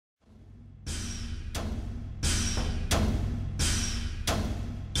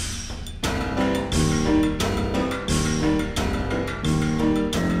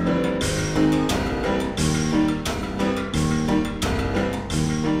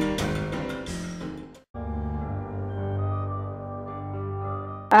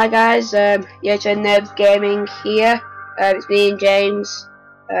Hi guys, yeah, Newbs Gaming here. It's me and James.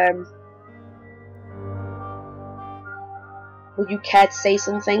 Would you care to say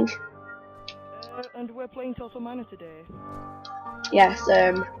something? And we're playing Total Miner today. Yes,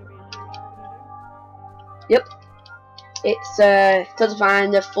 yep. It's Total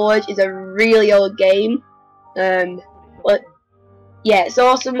Miner Forge is a really old game. But yeah, it's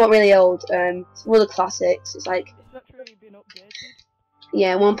awesome but really old. It's one of the classics. It's like It's actually been updated.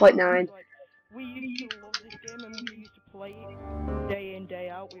 yeah, 1.9. Like, we used to love this game and we used to play it day in, day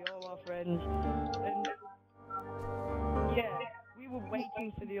out with all our friends. And yeah, we were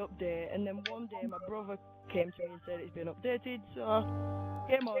waiting for the update, and then one day my brother came to me and said it's been updated, so I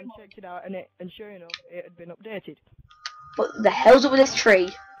came on, checked it out, and sure enough, it had been updated. What the hell's up with this tree?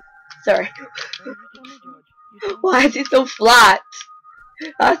 Sorry. You tell me, George. You tell me. Why is it so flat?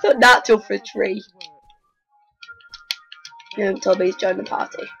 I thought natural for a tree. Toby's joined the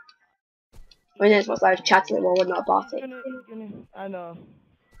party. My name's what's like chatting while we're not a party. I know.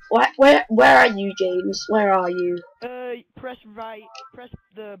 Where are you, James? Where are you? Press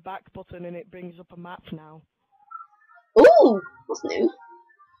the back button and it brings up a map now. Ooh, what's new?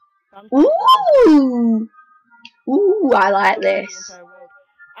 Ooh! Ooh, I like this.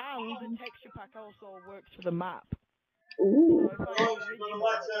 And the texture pack also works for the map. Ooh. So if I do original,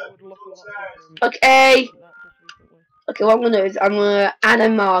 it would look a lot different. Okay. Okay, what I'm gonna do is I'm gonna add a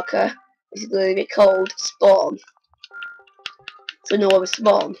marker. This is gonna be called spawn. So we know where we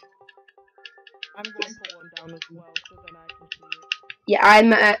spawn. I'm gonna put one down as well, so then I can see it. Yeah,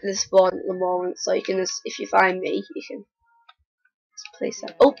 I'm at the spawn at the moment, so you can just, if you find me, you can just place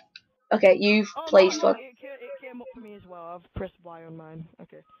that. Oh, okay, you've placed one. It came up for me as well. I've pressed Y on mine.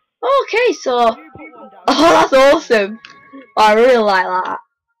 Okay. Okay, so that's awesome. Oh, I really like that.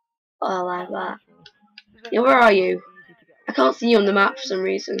 Oh, I like that. Yeah, where are you? I can't see you on the map for some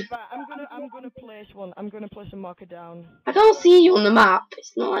reason. Right, I'm gonna place one. I'm gonna place a marker down. I can't see you on the map.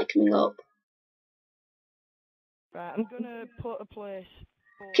 It's not like coming up. Right, I'm gonna put a place.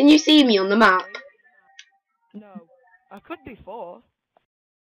 Can you see me on the map? No, I could be 4.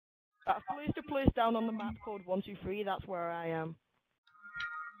 I've placed a place down on the map called 123. That's where I am.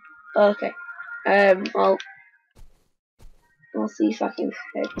 Okay. Well, I'll see if I can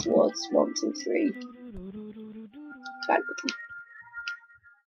head towards 123. Back button.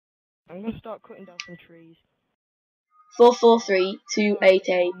 I'm gonna start cutting down some trees.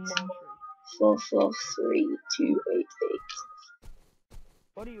 443-288. 443-288.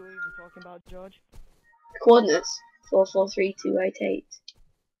 What are you even talking about, George? Coordinates 443-288.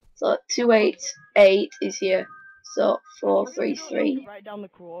 So 288 is here. So 433. Write down the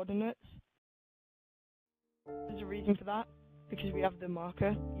coordinates. There's a reason for that. Because we have the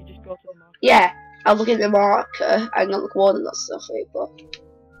marker. You just go to the marker. Yeah, I'll look at the marker and not the coordinates stuff, but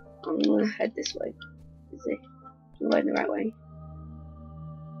I'm gonna head this way. Is it? I'm going the right way.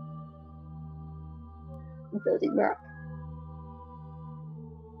 I'm building map.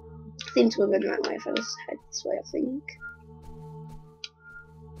 Seems we're going the right way if I just head this way, I think.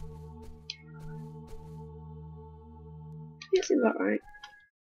 Yeah, seems about right.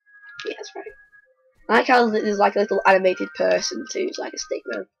 Yeah, that's right. I like how there's like a little animated person too, it's like a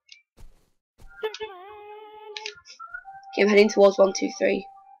stickman. Okay, I'm heading towards 123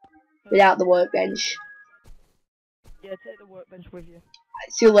 without the workbench. Yeah, take the workbench with you.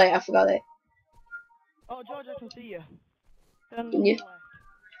 It's too late, I forgot it. Oh, George, I can see you. Turn Can you?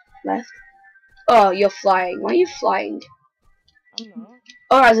 left. Oh, you're flying. Why are you flying? I'm not.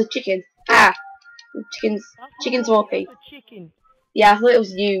 Oh, there's a chicken. Ah! Chicken's walking. That's a chicken. Yeah, I thought it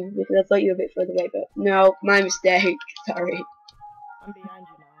was you, because I thought you were a bit further away, but no, my mistake. Sorry. I'm behind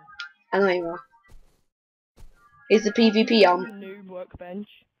you now. I know you are. Is the PvP on? Noob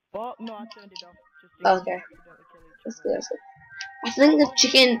workbench. Oh, no, I turned it off. Just okay. That's good, that's good. I think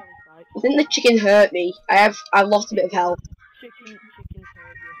the chicken hurt me. I've lost a bit of health. Chickens hurt you.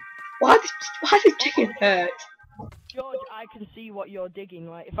 Why does chicken hurt? George, I can see what you're digging.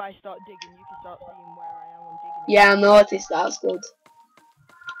 Like, if I start digging, you can start seeing where I am on digging. Yeah, I noticed that. That's good.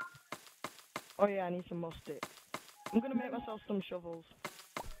 Oh yeah, I need some more sticks. I'm gonna make myself some shovels.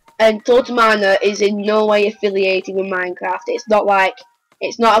 And Total Miner is in no way affiliated with Minecraft. It's not like,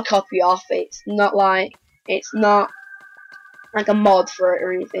 it's not a copy off. It's not like a mod for it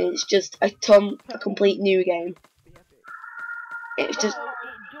or anything. It's just a complete new game. It's just. Well, it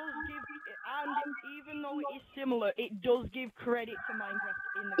does give, and even though it is similar, it does give credit to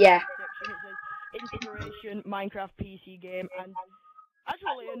Minecraft in the section. It says inspiration, Minecraft PC game, and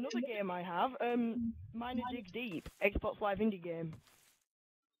actually another game I have, Miner Dig Deep, Xbox Live indie game.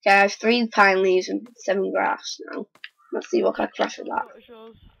 Okay, I have 3 pine leaves and 7 grass now. Let's see what I crash with that. It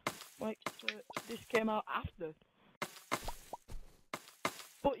shows like this came out after.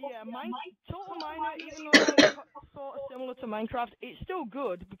 But yeah, Total Miner, even though it's sort of similar to Minecraft, it's still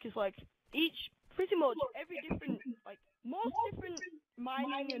good because like pretty much every different, like most different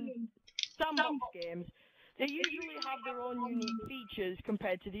mining and sandbox games, they usually have their own unique features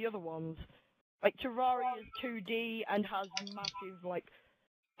compared to the other ones. Like Terraria is 2D and has massive like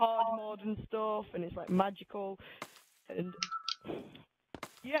hard mode and stuff, and it's like magical, and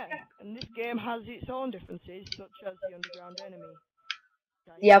yeah, and this game has its own differences, such as the underground enemy.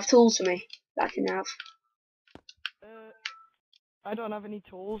 You have tools for me that I can have. I don't have any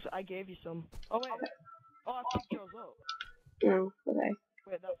tools. I gave you some. Oh wait. Oh, I picked yours up. Oh, okay.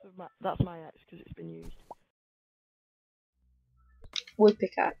 Wait, that's my axe because it's been used. Wood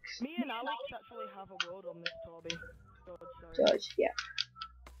pickaxe. Me and Alex actually have a word on this, Toby. George, yeah.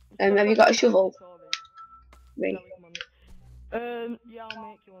 Have you got a shovel? Me. Yeah, I'll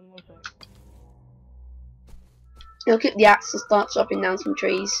make you one sec. Look at the axe and start chopping down some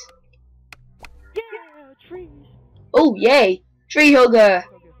trees. Yeah, trees. Oh, yay! Tree hugger!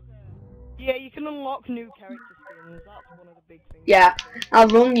 Yeah, you can unlock new character skins. That's one of the big things. Yeah, I'll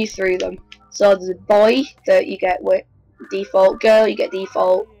run you through them. So there's a boy that you get with default, girl you get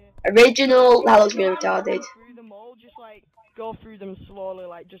default, original, that looks really retarded. Through them all, just like go through them slowly,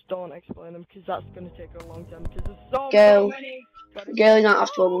 like just don't explain them because that's gonna take a long time because there's so many. Girl you don't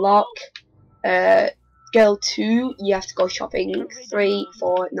have to unlock. Girl 2 you have to go shopping. 3,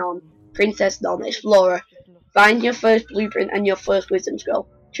 4 none. Princess none. Explorer. Find your first blueprint and your first wisdom scroll.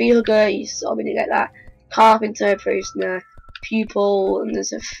 Tree hugger, you're so gonna get that. Carpenter, prisoner, pupil, and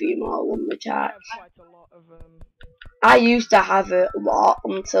there's a few more one which I used to have it a lot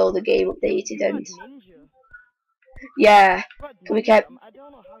until the game updated and yeah, we kept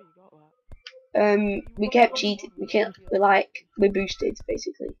cheating. We boosted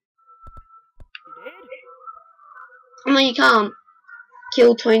basically. I mean you can't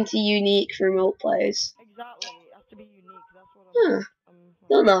kill 20 unique remote players. Exactly, it has to be unique. That's what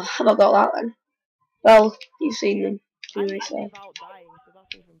Don't know, have I got that then? Well, you've seen them anyway, so. Without dying, so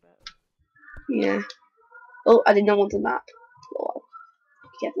that's even better. Yeah. Oh, I did not want the map. Oh well.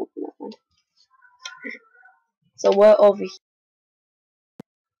 Be careful from that one. So we're over here.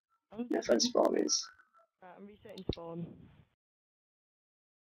 That's where the spawn is. I'm resetting spawn.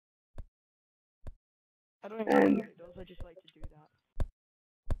 I don't even know what it does, I just like to do that.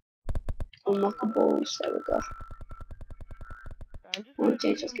 Unlockables, there we go. I'm just going to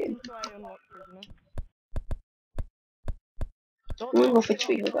change the skin. So I unlock prisoner. I'm going to go for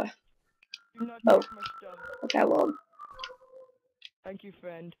tree hugger. Oh, okay, I won't. Thank you,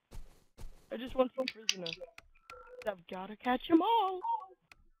 friend. I just want some prisoner. I've gotta catch them all.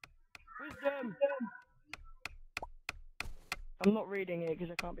 Wisdom. I'm not reading it because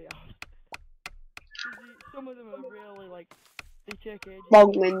I can't be asked. Some of them are really like they take ages.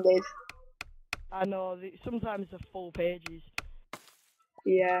 Long-winded. I know. Sometimes they're full pages.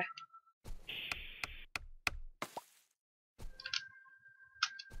 Yeah.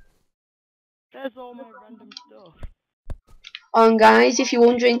 There's all my random stuff. Guys, if you're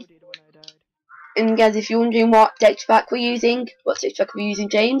wondering, what text pack we're using, what text pack we're using,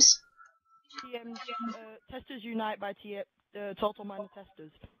 James? Testers Unite by Total Miner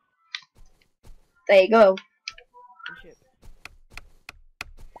Testers. There you go.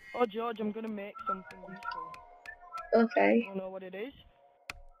 Oh, George, I'm gonna make something useful. Okay. You know what it is?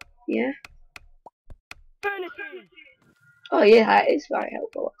 Yeah. Furnaces! Oh yeah, that is very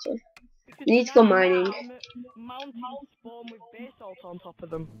helpful actually. You need to go mining. Mountains spawn with basalt on top of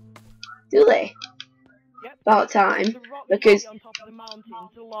them. Do they? Yep. About time. The rock Because on top of the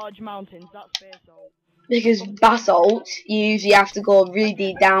mountains, the large mountains, that's basalt. Because basalt, you usually have to go really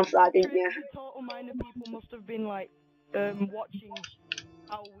deep down for that, didn't you? The Total Miner people must have been like watching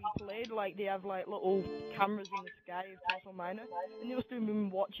how we played, like they have like little cameras in the sky of Total Miner, and they must have been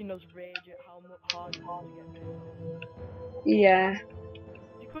watching us rage at how much hard it was to get basalt. Yeah.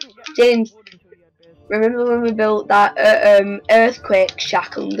 You couldn't get James, wood until you had basalt. remember when we built that earthquake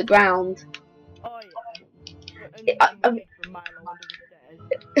shack underground? Oh yeah. And we from Milo under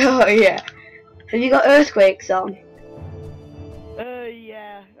the stairs. Oh yeah. Have you got earthquakes on?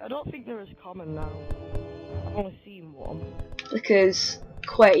 Yeah. I don't think they're as common now. I've only seen one. Because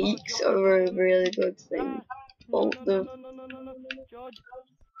quakes are a really good thing. No, George.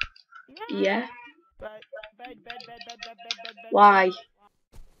 Yeah. Bed. Why?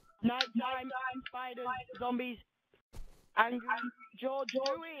 Nighttime, spiders, zombies, angry. George, do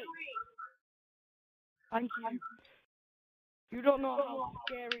it! Thank you. You don't know how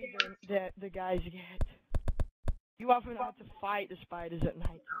scary the guys get. You haven't had to fight the spiders at night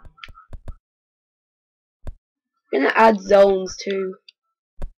time. I'm gonna add zones too.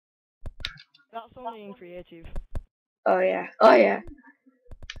 That's only in creative. Oh yeah. Oh yeah.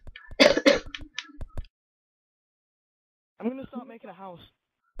 I'm gonna start making a house.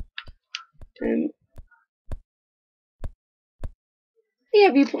 Yeah,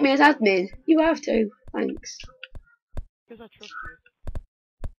 have you put me as admin? You have to. Thanks. Because I trust you.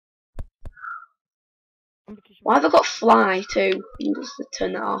 And because you Why have I got fly too? I'm just to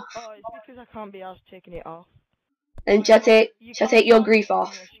turn that off. Oh, it's because I can't be asked taking it off. And shall I take your grief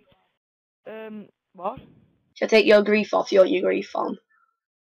off? What? Shall I take your grief off? Your grief on?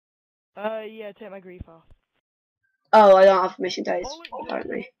 Yeah, take my grief off. Oh, I don't have permission to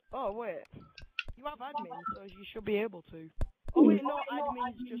apparently. Oh, wait. You have admin, so you should be able to. Oh, wait, no,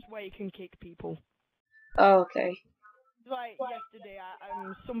 admin's just where you can kick people. Oh, okay. Like, yesterday,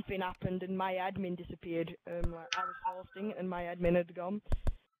 something happened and my admin disappeared. Like, I was hosting and my admin had gone.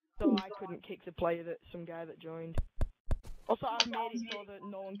 So I couldn't kick the player some guy that joined. Also, I've made it so that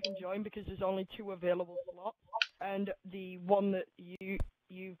no one can join because there's only 2 available slots. And the one that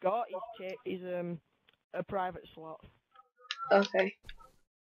you've got is a private slot. Okay.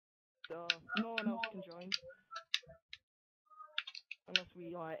 So no one else can join. Unless we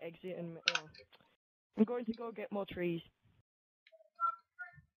like exit and I'm going to go get more trees.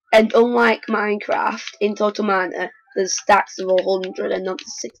 And unlike Minecraft, in Total Miner, there's stacks of 100 and not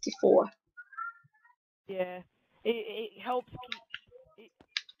 64. Yeah, it helps keep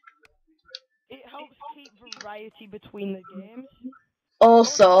it helps keep variety between the games.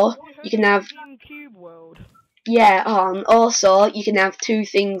 Also, you can have Cube World. Yeah, also you can have 2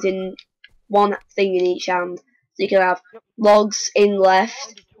 things in one thing in each hand. So you can have logs in left.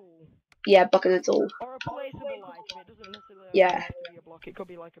 And a tool. Yeah, block and a tool. Or a placeable item. It doesn't necessarily have to be a block. It could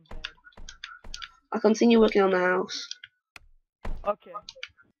be like a bed. I'll continue working on the house. Okay.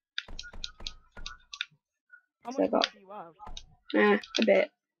 How much wood do you have? A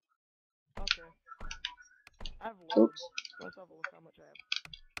bit. Okay. I have loads. Oops. Let's have a look how much I have.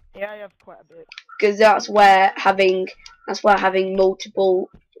 Yeah, I have quite a bit. Because that's where having multiple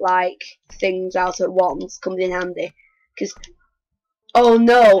like things out at once comes in handy. Because oh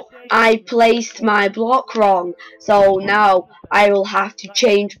no, I placed my block wrong. So now I will have to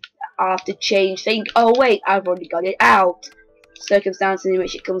change. I have to change thing. Oh wait, I've already got it out. Circumstances in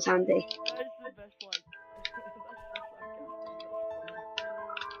which it comes handy. That is the best like.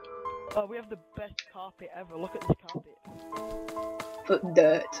 Oh, we have the best carpet ever. Look at this carpet. But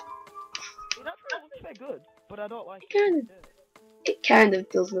dirt. It actually looks very good, but I don't like it. It kind of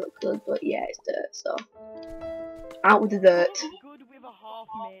does look good, but yeah, it's dirt. So out with the dirt. It looks good with a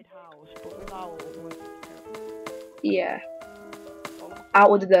half-made house, but without. Yeah.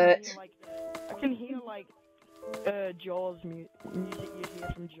 Out with the dirt. I can hear like Jaws music you hear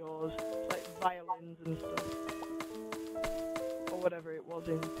from Jaws, like violins and stuff, or whatever it was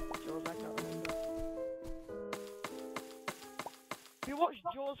in Jaws. I can't remember. Have you watched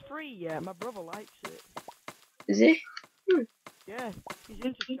Jaws 3 yet? My brother likes it. Is he? Yeah, he's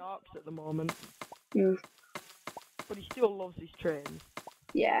into sharks at the moment. But he still loves his trains.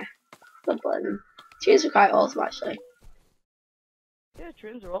 Yeah, don't blame him. Trains are quite awesome, actually. Yeah,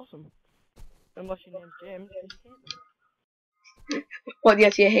 trains are awesome. Unless your name's James, you hate them. What, do you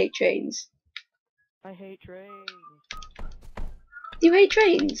actually hate trains? I hate trains. Do you hate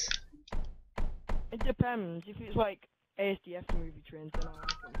trains? It depends. If it's like ASDF movie trains, then I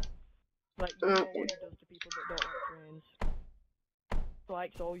like them. Like, you know what he does to people that don't like trains.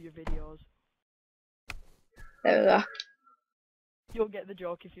 Likes all your videos. There we go. You'll get the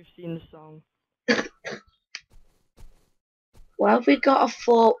joke if you've seen the song. Well, have we got a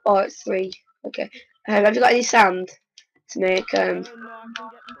 4? Oh, it's 3. Okay. Have you got any sand to make? No, I can get some.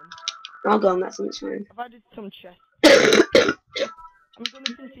 I'll go on that, so it's fine. I've added some chests. I'm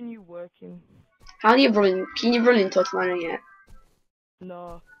gonna continue working. How do you run? Can you run in Total Miner yet?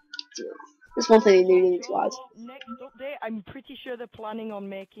 No. That's one thing you need to add. Next update, I'm pretty sure they're planning on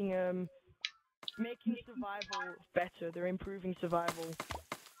making survival better. They're improving survival.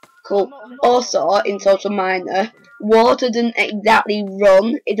 Cool. Also, in Total Miner, water doesn't exactly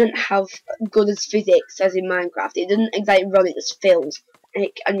run. It doesn't have good as physics as in Minecraft. It doesn't exactly run. It just fills,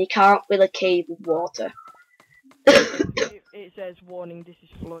 and you can't fill a cave with water. It says warning. This is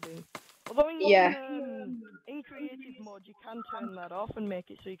flooding. Although in creative mode, you can turn that off and make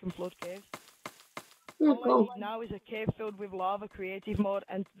it so you can flood caves. Oh, All I need now is a cave filled with lava, creative mode,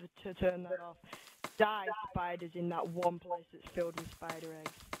 and to turn that off. Die spiders in that one place that's filled with spider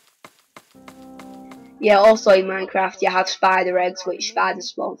eggs. Yeah, also in Minecraft you have spider eggs which spiders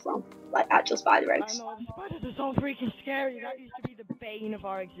spawn from. Like actual spider eggs. I know, the spiders are are so freaking scary. That used to be the bane of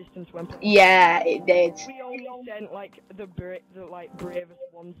our existence when playing. Yeah, it did. We only sent like the bravest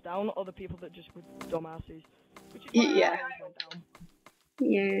ones down, or the people that just were dumbasses. Which is why I always went down.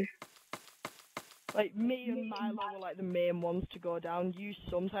 Yeah. Like me and Milo were like the main ones to go down. You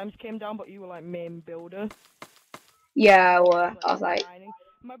sometimes came down, but you were like main builder. Yeah, well, I was like, designing.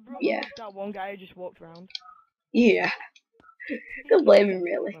 My brother yeah. was that one guy who just walked around. Yeah. Don't blame him,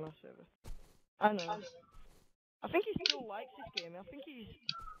 really. I know. I think he still likes this game. I think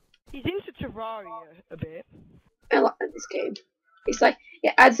he's into Terraria a bit. I like this game. It's like,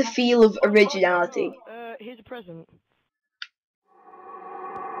 it adds a feel of originality. Here's a present.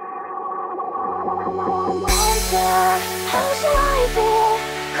 How shall I feel?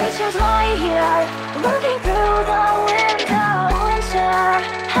 Creatures lie here, looking through the window.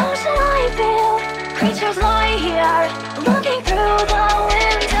 How shall I feel? Creatures lie here,